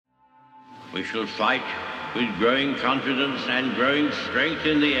We shall fight with growing confidence and growing strength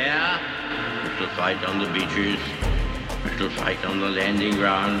in the air. We shall fight on the beaches. We shall fight on the landing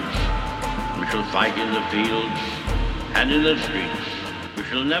grounds. We shall fight in the fields and in the streets. We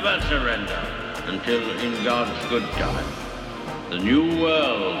shall never surrender until, in God's good time, the new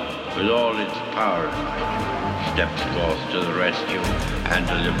world, with all its power and might, steps forth to the rescue and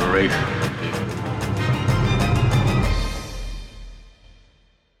the liberation of people.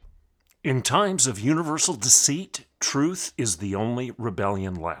 In times of universal deceit, truth is the only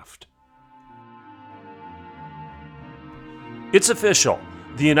rebellion left. It's official.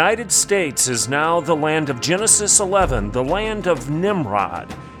 The United States is now the land of Genesis 11, the land of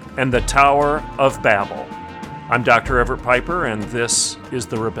Nimrod, and the Tower of Babel. I'm Dr. Everett Piper, and this is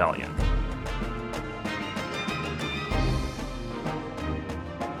The Rebellion.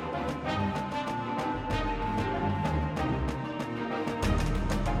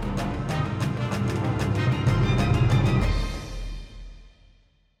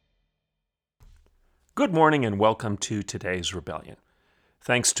 Good morning and welcome to today's Rebellion.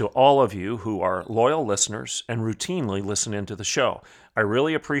 Thanks to all of you who are loyal listeners and routinely listen into the show. I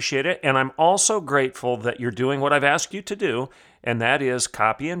really appreciate it, and I'm also grateful that you're doing what I've asked you to do, and that is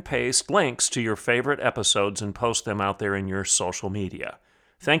copy and paste links to your favorite episodes and post them out there in your social media.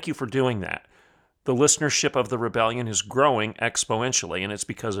 Thank you for doing that. The listenership of The Rebellion is growing exponentially, and it's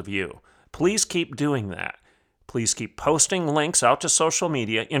because of you. Please keep doing that. Please keep posting links out to social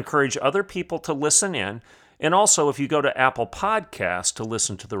media, encourage other people to listen in, and also if you go to Apple Podcasts to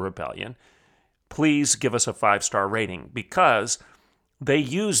listen to The Rebellion, please give us a 5-star rating because they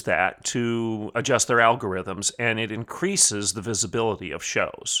use that to adjust their algorithms and it increases the visibility of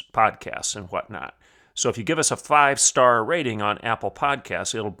shows, podcasts, and whatnot. So if you give us a 5-star rating on Apple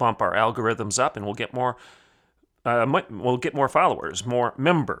Podcasts, it'll bump our algorithms up and we'll get more followers, more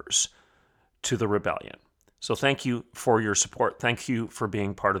members to The Rebellion. So thank you for your support. Thank you for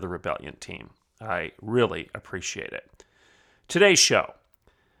being part of the Rebellion team. I really appreciate it. Today's show,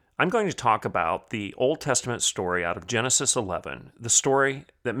 I'm going to talk about the Old Testament story out of Genesis 11, the story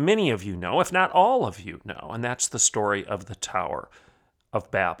that many of you know, if not all of you know, and that's the story of the Tower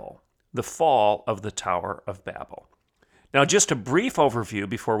of Babel, the fall of the Tower of Babel. Now, just a brief overview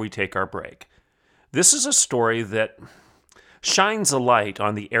before we take our break. This is a story that shines a light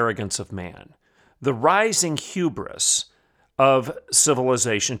on the arrogance of man, the rising hubris of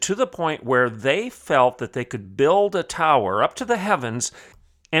civilization to the point where they felt that they could build a tower up to the heavens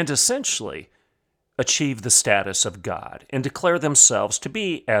and essentially achieve the status of God and declare themselves to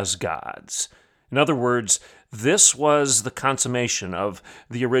be as gods. In other words, this was the consummation of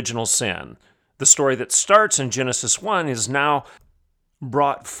the original sin. The story that starts in Genesis 1 is now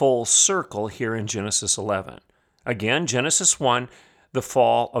brought full circle here in Genesis 11. Again, Genesis 1, the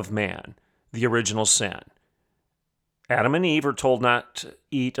fall of man. The original sin. Adam and Eve are told not to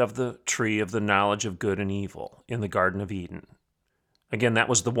eat of the tree of the knowledge of good and evil in the Garden of Eden. Again, that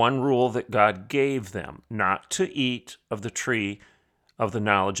was the one rule that God gave them, not to eat of the tree of the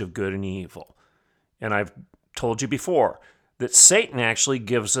knowledge of good and evil. And I've told you before that Satan actually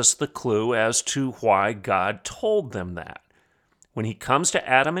gives us the clue as to why God told them that. When he comes to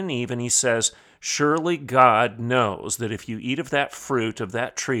Adam and Eve and he says, surely God knows that if you eat of that fruit of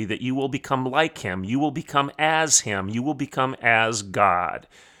that tree, that you will become like him, you will become as him, you will become as God.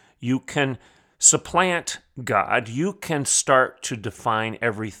 You can supplant God. You can start to define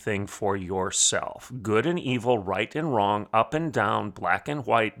everything for yourself. Good and evil, right and wrong, up and down, black and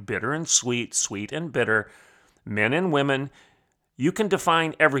white, bitter and sweet, sweet and bitter, men and women. You can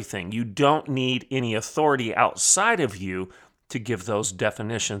define everything. You don't need any authority outside of you to give those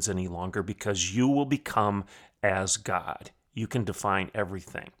definitions any longer because you will become as God. You can define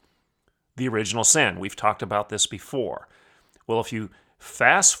everything. The original sin, we've talked about this before. Well, if you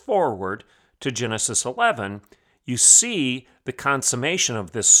fast forward to Genesis 11, you see the consummation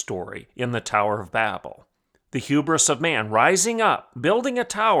of this story in the Tower of Babel. The hubris of man rising up, building a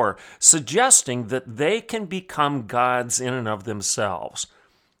tower, suggesting that they can become gods in and of themselves.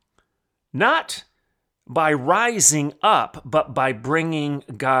 Not by rising up, but by bringing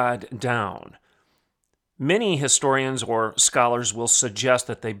God down. Many historians or scholars will suggest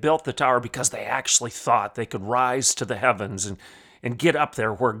that they built the tower because they actually thought they could rise to the heavens and get up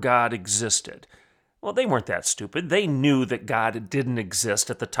there where God existed. Well, they weren't that stupid. They knew that God didn't exist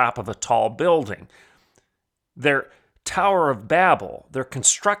at the top of a tall building. Their Tower of Babel, their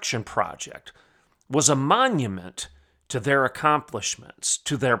construction project, was a monument to their accomplishments,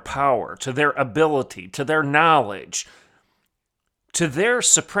 to their power, to their ability, to their knowledge, to their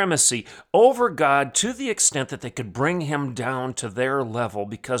supremacy over God to the extent that they could bring him down to their level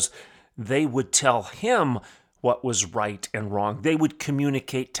because they would tell him what was right and wrong. They would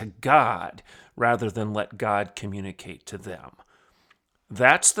communicate to God rather than let God communicate to them.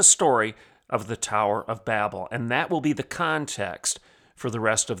 That's the story of the Tower of Babel, and that will be the context for the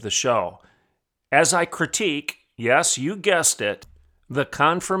rest of the show. As I critique, yes, you guessed it, the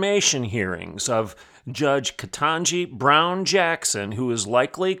confirmation hearings of Judge Ketanji Brown Jackson, who is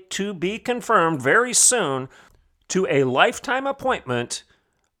likely to be confirmed very soon to a lifetime appointment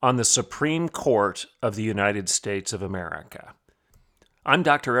on the Supreme Court of the United States of America. I'm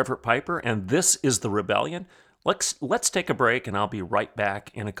Dr. Everett Piper, and this is The Rebellion. Let's take a break, and I'll be right back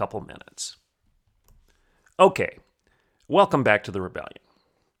in a couple minutes. Okay, welcome back to The Rebellion.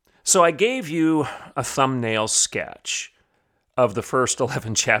 So I gave you a thumbnail sketch of the first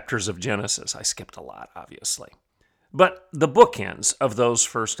 11 chapters of Genesis. I skipped a lot, obviously. But the bookends of those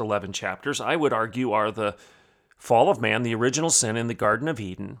first 11 chapters, I would argue, are the fall of man, the original sin in the Garden of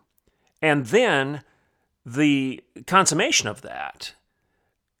Eden, and then the consummation of that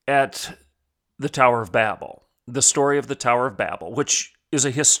at the Tower of Babel, the story of the Tower of Babel, which is a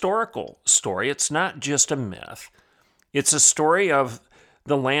historical story. It's not just a myth. It's a story of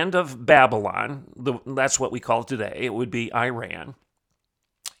the land of Babylon, that's what we call it today. It would be Iran.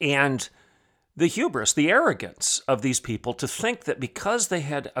 And the hubris, the arrogance of these people to think that because they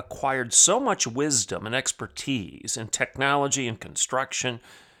had acquired so much wisdom and expertise in technology and construction,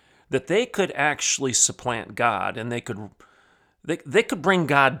 that they could actually supplant God and they could bring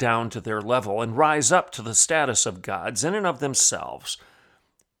God down to their level and rise up to the status of gods in and of themselves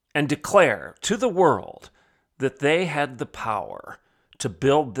and declare to the world that they had the power to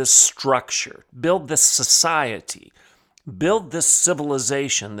build this structure, build this society, build this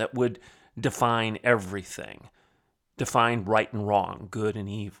civilization that would define everything, define right and wrong, good and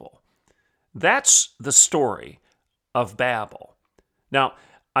evil. That's the story of Babel. Now,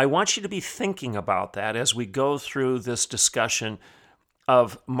 I want you to be thinking about that as we go through this discussion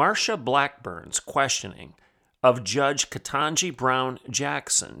of Marsha Blackburn's questioning of Judge Ketanji Brown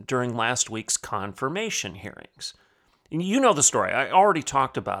Jackson during last week's confirmation hearings. And you know the story. I already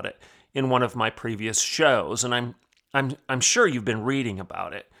talked about it in one of my previous shows, and I'm sure you've been reading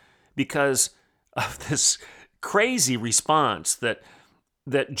about it because of this crazy response that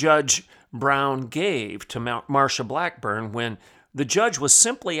Judge Brown gave to Marsha Blackburn when the judge was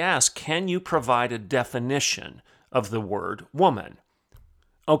simply asked, can you provide a definition of the word woman?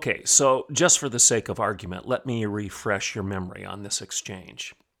 Okay, so just for the sake of argument, let me refresh your memory on this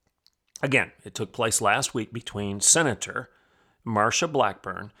exchange. Again, it took place last week between Senator Marsha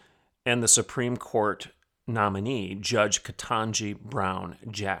Blackburn and the Supreme Court nominee, Judge Ketanji Brown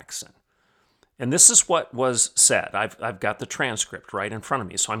Jackson. And this is what was said. I've got the transcript right in front of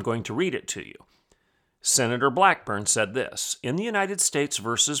me, so I'm going to read it to you. Senator Blackburn said this: in the United States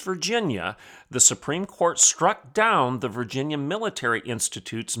versus Virginia, the Supreme Court struck down the Virginia Military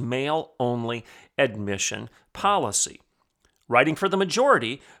Institute's male-only admission policy. Writing for the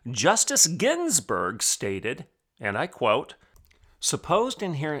majority, Justice Ginsburg stated, and I quote, "Supposed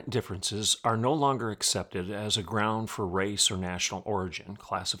inherent differences are no longer accepted as a ground for race or national origin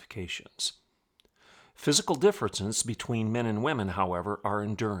classifications. Physical differences between men and women, however, are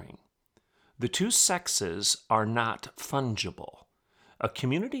enduring. The two sexes are not fungible. A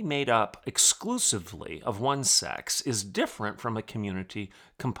community made up exclusively of one sex is different from a community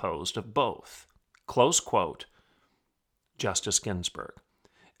composed of both." Close quote, Justice Ginsburg.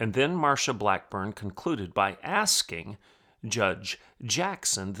 And then Marsha Blackburn concluded by asking Judge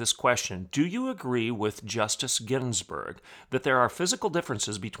Jackson this question: do you agree with Justice Ginsburg that there are physical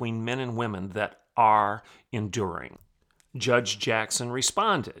differences between men and women that are enduring? Judge Jackson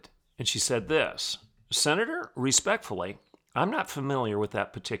responded, and she said this: Senator, respectfully, I'm not familiar with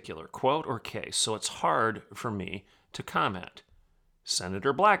that particular quote or case, so it's hard for me to comment.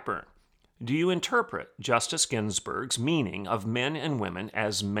 Senator Blackburn, do you interpret Justice Ginsburg's meaning of men and women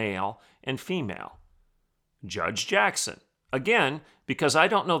as male and female? Judge Jackson, again, because I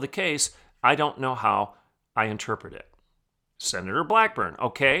don't know the case, I don't know how I interpret it. Senator Blackburn,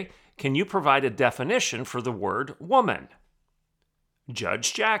 okay, can you provide a definition for the word woman?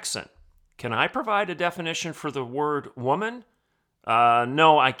 Judge Jackson, can I provide a definition for the word woman?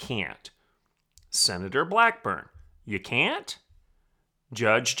 No, I can't. Senator Blackburn, you can't?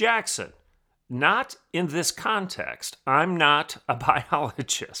 Judge Jackson, not in this context. I'm not a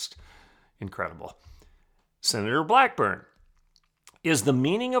biologist. Incredible. Senator Blackburn, is the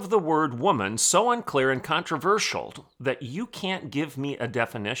meaning of the word woman so unclear and controversial that you can't give me a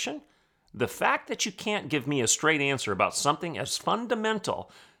definition? The fact that you can't give me a straight answer about something as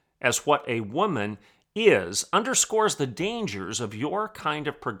fundamental as what a woman underscores the dangers of your kind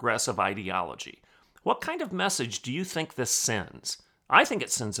of progressive ideology. What kind of message do you think this sends? I think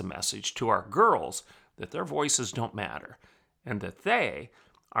it sends a message to our girls that their voices don't matter and that they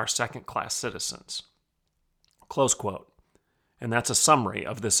are second-class citizens. Close quote. And that's a summary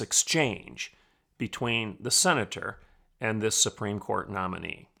of this exchange between the senator and this Supreme Court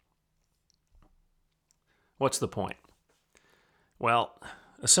nominee. What's the point? Well,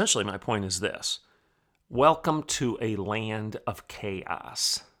 essentially my point is this. Welcome to a land of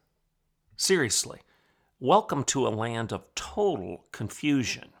chaos. Seriously, welcome to a land of total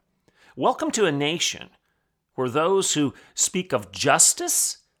confusion. Welcome to a nation where those who speak of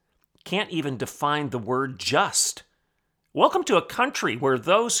justice can't even define the word just. Welcome to a country where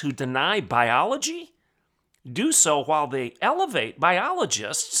those who deny biology do so while they elevate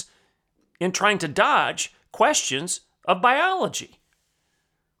biologists in trying to dodge questions of biology.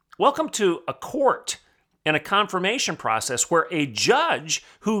 Welcome to a court and a confirmation process where a judge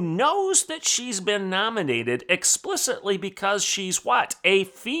who knows that she's been nominated explicitly because she's what? A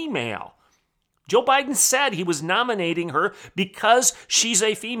female. Joe Biden said he was nominating her because she's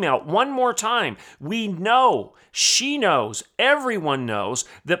a female. One more time, we know, she knows, everyone knows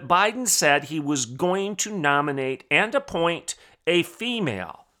that Biden said he was going to nominate and appoint a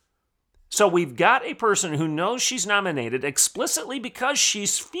female. So we've got a person who knows she's nominated explicitly because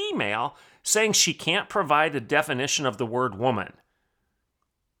she's female saying she can't provide a definition of the word woman.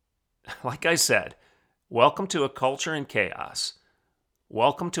 Like I said, welcome to a culture in chaos.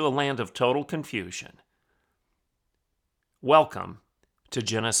 Welcome to a land of total confusion. Welcome to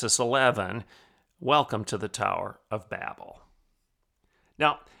Genesis 11. Welcome to the Tower of Babel.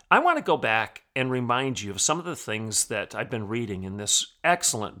 Now, I want to go back and remind you of some of the things that I've been reading in this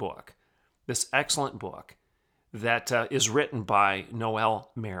excellent book that is written by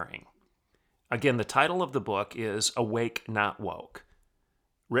Noelle Mering. Again, the title of the book is Awake, Not Woke,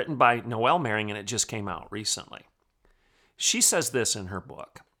 written by Noelle Mering, and it just came out recently. She says this in her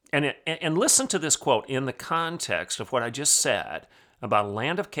book, and listen to this quote in the context of what I just said about a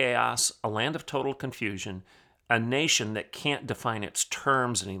land of chaos, a land of total confusion, a nation that can't define its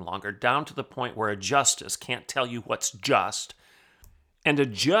terms any longer, down to the point where a justice can't tell you what's just, and a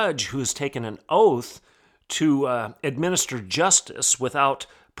judge who has taken an oath to administer justice without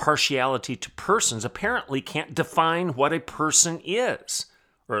partiality to persons apparently can't define what a person is,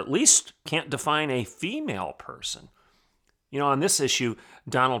 or at least can't define a female person. You know, on this issue,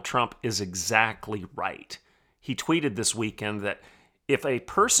 Donald Trump is exactly right. He tweeted this weekend that if a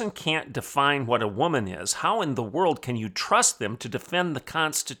person can't define what a woman is, how in the world can you trust them to defend the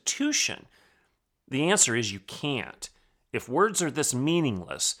Constitution? The answer is you can't. If words are this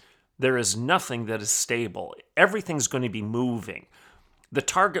meaningless, there is nothing that is stable. Everything's going to be moving. The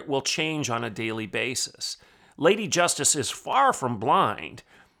target will change on a daily basis. Lady Justice is far from blind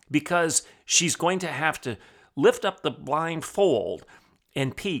because she's going to have to lift up the blindfold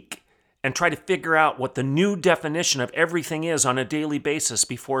and peek and try to figure out what the new definition of everything is on a daily basis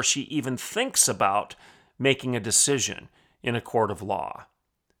before she even thinks about making a decision in a court of law.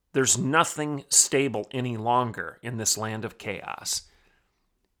 There's nothing stable any longer in this land of chaos,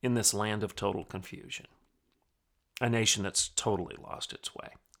 in this land of total confusion. A nation that's totally lost its way.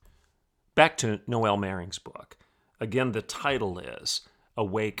 Back to Noelle Mering's book. Again, the title is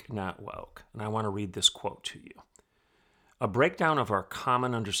Awake, Not Woke. And I want to read this quote to you. A breakdown of our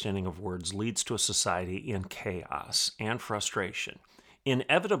common understanding of words leads to a society in chaos and frustration,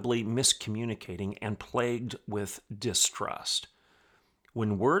 inevitably miscommunicating and plagued with distrust.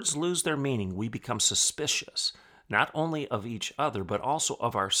 When words lose their meaning, we become suspicious, not only of each other, but also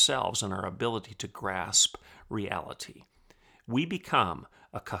of ourselves and our ability to grasp reality. We become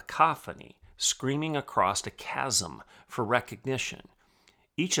a cacophony screaming across a chasm for recognition.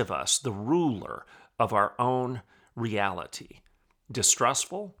 Each of us the ruler of our own reality,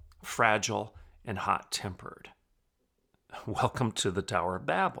 distrustful, fragile, and hot-tempered. Welcome to the Tower of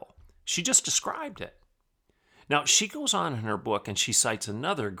Babel. She just described it. Now, she goes on in her book and she cites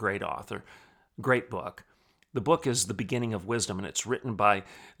another great author, great book. The book is The Beginning of Wisdom, and it's written by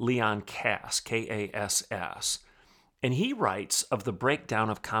Leon Kass, K-A-S-S. And he writes of the breakdown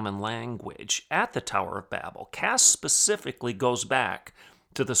of common language at the Tower of Babel. Kass specifically goes back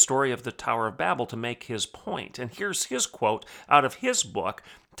to the story of the Tower of Babel to make his point. And here's his quote out of his book,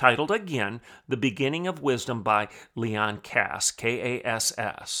 titled again, The Beginning of Wisdom by Leon Kass,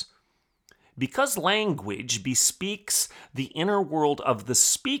 K-A-S-S. Because language bespeaks the inner world of the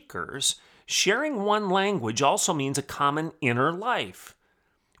speakers, sharing one language also means a common inner life.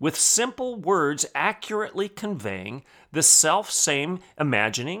 with simple words accurately conveying the self-same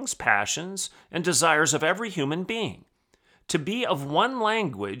imaginings, passions, and desires of every human being. To be of one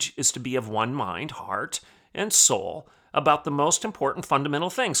language is to be of one mind, heart, and soul about the most important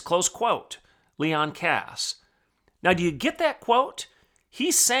fundamental things. Close quote. Leon Cass. Now, do you get that quote?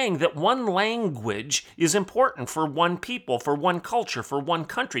 He's saying that one language is important for one people, for one culture, for one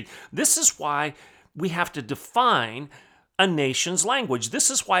country. This is why we have to define a nation's language. This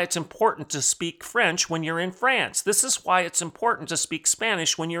is why it's important to speak French when you're in France. This is why it's important to speak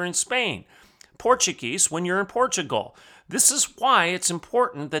Spanish when you're in Spain, Portuguese when you're in Portugal. This is why it's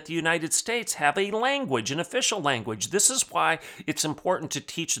important that the United States have a language, an official language. This is why it's important to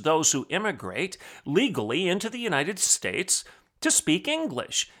teach those who immigrate legally into the United States to speak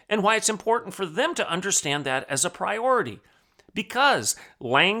English, and why it's important for them to understand that as a priority. Because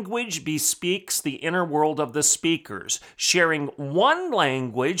language bespeaks the inner world of the speakers. Sharing one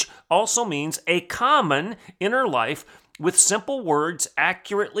language also means a common inner life with simple words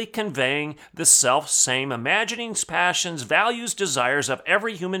accurately conveying the self-same imaginings, passions, values, desires of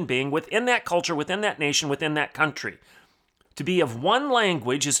every human being within that culture, within that nation, within that country. To be of one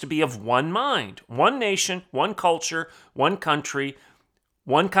language is to be of one mind, one nation, one culture, one country,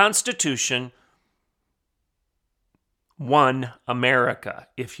 one constitution, one America,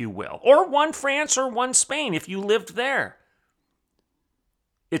 if you will, or one France or one Spain if you lived there.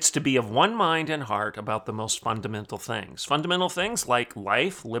 It's to be of one mind and heart about the most fundamental things. Fundamental things like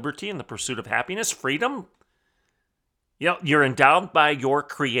life, liberty, and the pursuit of happiness, freedom. You're endowed by your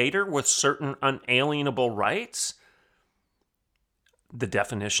Creator with certain unalienable rights. The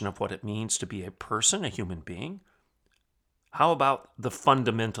definition of what it means to be a person, a human being. How about the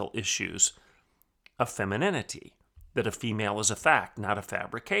fundamental issues of femininity? That a female is a fact, not a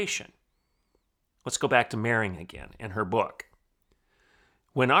fabrication. Let's go back to Mering again in her book.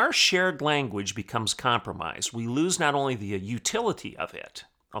 When our shared language becomes compromised, we lose not only the utility of it,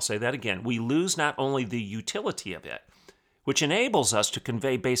 I'll say that again, we lose not only the utility of it, which enables us to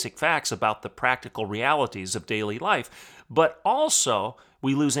convey basic facts about the practical realities of daily life, but also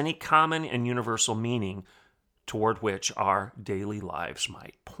we lose any common and universal meaning toward which our daily lives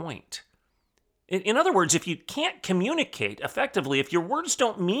might point. In other words, if you can't communicate effectively, if your words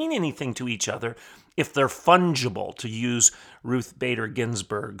don't mean anything to each other, if they're fungible, to use Ruth Bader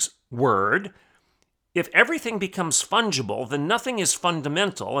Ginsburg's word, if everything becomes fungible, then nothing is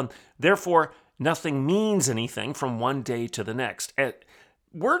fundamental, and therefore nothing means anything from one day to the next.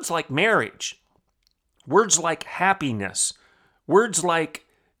 Words like marriage, words like happiness, words like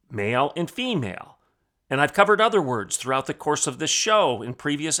male and female, and I've covered other words throughout the course of this show in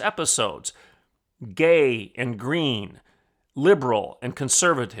previous episodes, gay and green, liberal and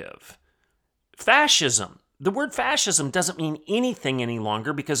conservative. Fascism. The word fascism doesn't mean anything any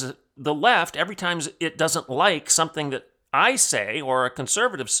longer because the left, every time it doesn't like something that I say or a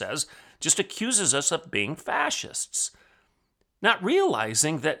conservative says, just accuses us of being fascists. Not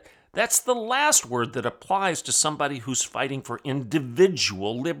realizing that that's the last word that applies to somebody who's fighting for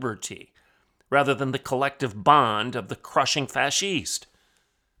individual liberty, rather than the collective bond of the crushing fascist.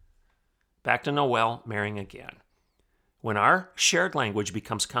 Back to Noel Mering again. When our shared language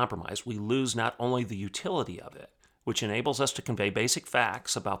becomes compromised, we lose not only the utility of it, which enables us to convey basic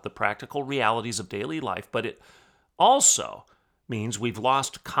facts about the practical realities of daily life, but it also means we've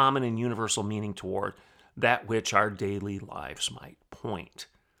lost common and universal meaning toward that which our daily lives might point.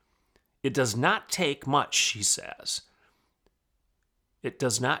 It does not take much, she says. It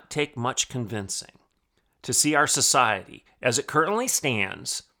does not take much convincing to see our society, as it currently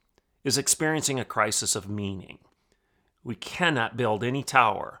stands, is experiencing a crisis of meaning. We cannot build any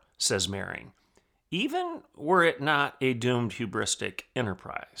tower, says Mering, even were it not a doomed hubristic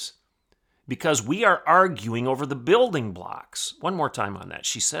enterprise, because we are arguing over the building blocks. One more time on that.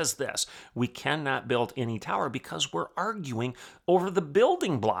 She says this, we cannot build any tower because we're arguing over the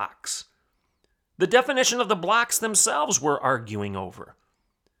building blocks. The definition of the blocks themselves we're arguing over.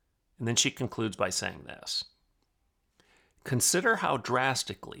 And then she concludes by saying this. Consider how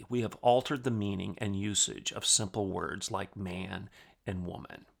drastically we have altered the meaning and usage of simple words like man and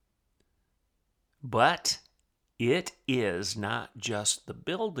woman. But it is not just the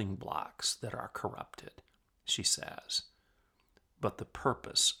building blocks that are corrupted, she says, but the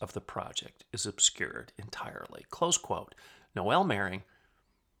purpose of the project is obscured entirely. Close quote. Noel Mering,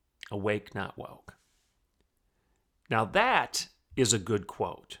 Awake Not Woke. Now that is a good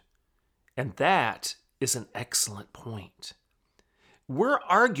quote, and that is an excellent point. We're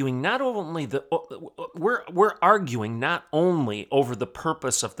arguing not only over the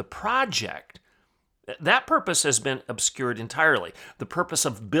purpose of the project. That purpose has been obscured entirely. The purpose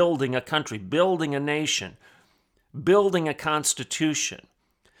of building a country, building a nation, building a constitution,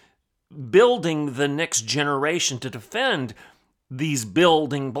 building the next generation to defend these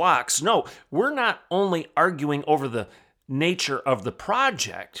building blocks. No, we're not only arguing over the nature of the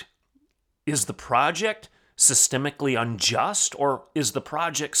project. Is the project systemically unjust, or is the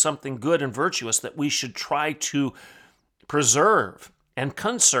project something good and virtuous that we should try to preserve and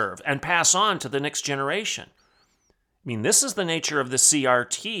conserve and pass on to the next generation? I mean, this is the nature of the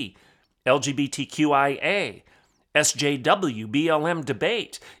CRT, LGBTQIA, SJW, BLM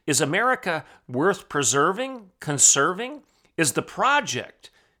debate. Is America worth preserving, conserving? Is the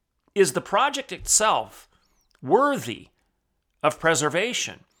project itself worthy of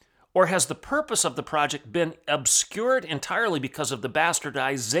preservation? Or has the purpose of the project been obscured entirely because of the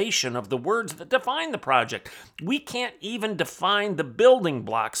bastardization of the words that define the project? We can't even define the building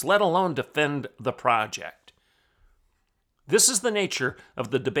blocks, let alone defend the project. This is the nature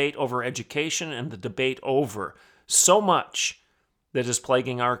of the debate over education and the debate over so much that is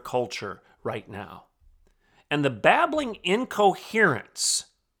plaguing our culture right now. And the babbling incoherence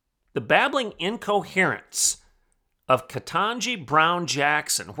of Ketanji Brown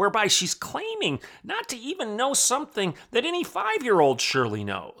Jackson, whereby she's claiming not to even know something that any 5-year-old surely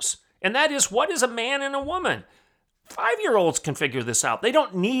knows. And that is, what is a man and a woman? 5-year-olds can figure this out. They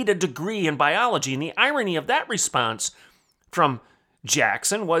don't need a degree in biology. And the irony of that response from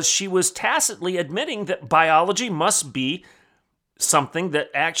Jackson was she was tacitly admitting that biology must be something that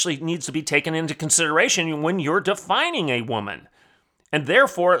actually needs to be taken into consideration when you're defining a woman. And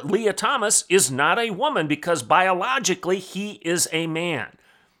therefore, Leah Thomas is not a woman because biologically he is a man.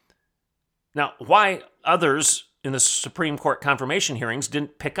 Now, why others in the Supreme Court confirmation hearings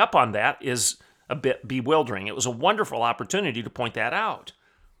didn't pick up on that is a bit bewildering. It was a wonderful opportunity to point that out.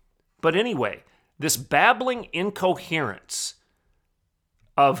 But anyway, this babbling incoherence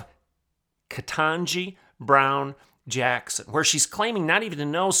of Ketanji Brown Jackson, where she's claiming not even to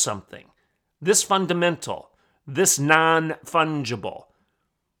know something, this fundamental, this non-fungible.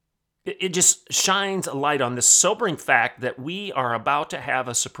 It just shines a light on this sobering fact that we are about to have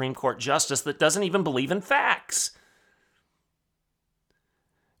a Supreme Court justice that doesn't even believe in facts.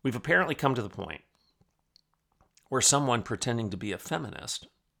 We've apparently come to the point where someone pretending to be a feminist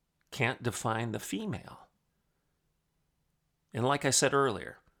can't define the female. And like I said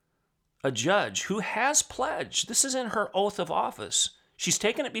earlier, a judge who has pledged, this is in her oath of office, she's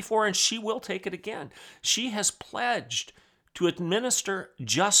taken it before and she will take it again. She has pledged to administer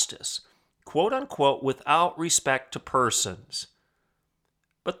justice, quote unquote, without respect to persons.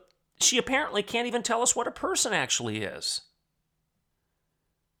 But she apparently can't even tell us what a person actually is.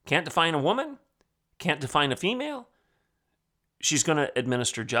 Can't define a woman, can't define a female. She's going to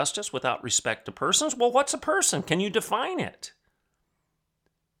administer justice without respect to persons. Well, what's a person? Can you define it?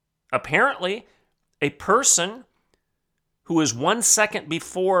 Apparently, a person who is 1 second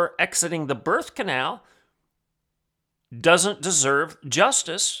before exiting the birth canal doesn't deserve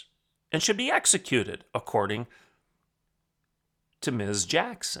justice and should be executed, according to Ms.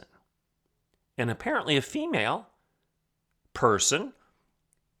 Jackson. And apparently a female person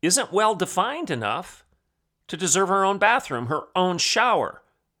isn't well defined enough to deserve her own bathroom, her own shower,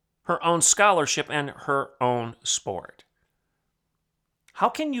 her own scholarship, and her own sport. How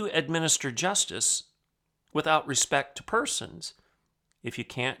can you administer justice without respect to persons if you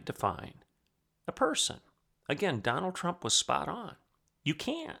can't define a person? Again, Donald Trump was spot on. You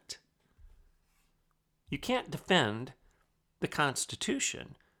can't. You can't defend the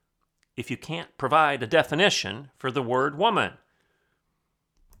Constitution if you can't provide a definition for the word woman.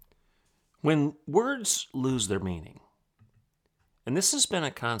 When words lose their meaning, and this has been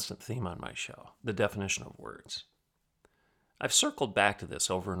a constant theme on my show, the definition of words. I've circled back to this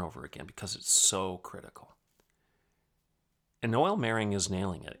over and over again because it's so critical. And Noelle Mering is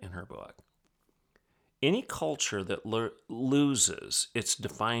nailing it in her book. Any culture that loses its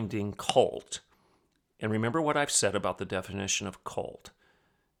defining cult, and remember what I've said about the definition of cult.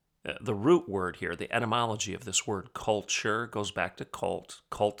 The root word here, the etymology of this word culture, goes back to cult,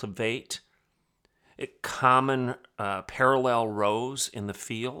 cultivate. Common parallel rows in the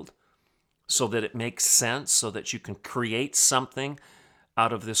field so that it makes sense, so that you can create something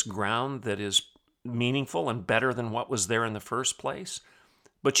out of this ground that is meaningful and better than what was there in the first place.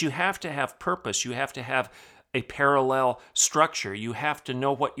 But you have to have purpose. You have to have a parallel structure. You have to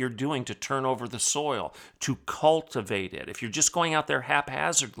know what you're doing to turn over the soil, to cultivate it. If you're just going out there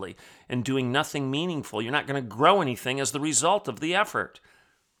haphazardly and doing nothing meaningful, you're not going to grow anything as the result of the effort.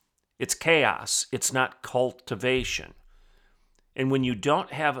 It's chaos. It's not cultivation. And when you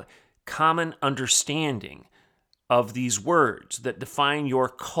don't have common understanding of these words that define your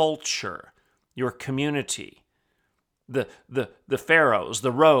culture, your community, the pharaohs,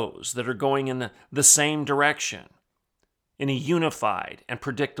 the rows that are going in the same direction in a unified and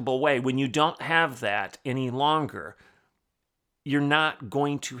predictable way. When you don't have that any longer, you're not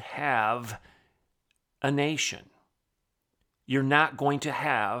going to have a nation. You're not going to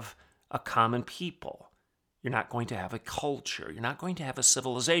have a common people. You're not going to have a culture. You're not going to have a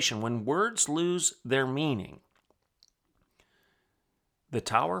civilization. When words lose their meaning, the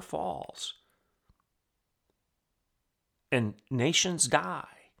tower falls and nations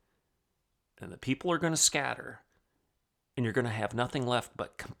die and the people are going to scatter and you're going to have nothing left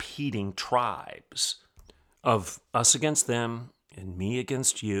but competing tribes of us against them and me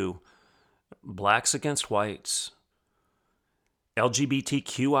against you, blacks against whites,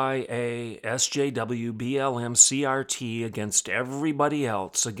 LGBTQIA, SJW, BLM, CRT against everybody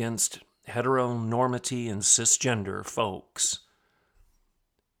else, against heteronormity and cisgender folks.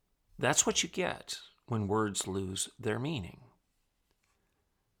 That's what you get when words lose their meaning.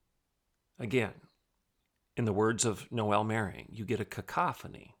 Again, in the words of Noel Merring, you get a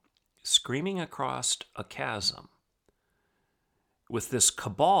cacophony screaming across a chasm with this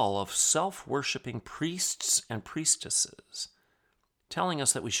cabal of self-worshiping priests and priestesses telling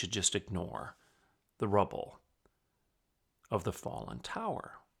us that we should just ignore the rubble of the fallen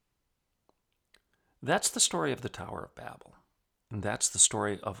tower. That's the story of the Tower of Babel, and that's the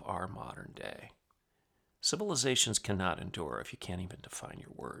story of our modern day. Civilizations cannot endure if you can't even define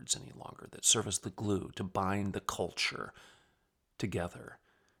your words any longer that serve as the glue to bind the culture together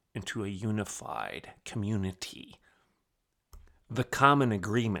into a unified community. The common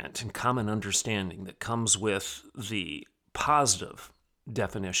agreement and common understanding that comes with the positive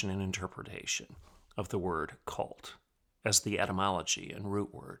definition and interpretation of the word cult as the etymology and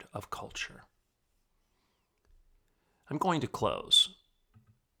root word of culture. I'm going to close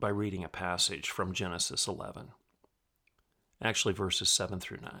by reading a passage from Genesis 11, actually verses 7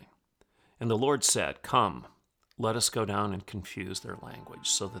 through 9. And the Lord said, "Come, let us go down and confuse their language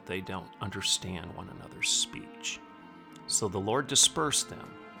so that they don't understand one another's speech." So the Lord dispersed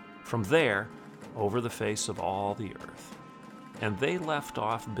them from there over the face of all the earth. And they left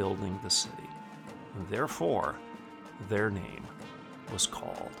off building the city. And therefore, their name was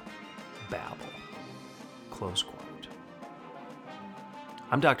called Babel. Close quote.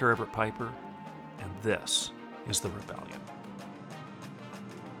 I'm Dr. Everett Piper, and this is The Rebellion.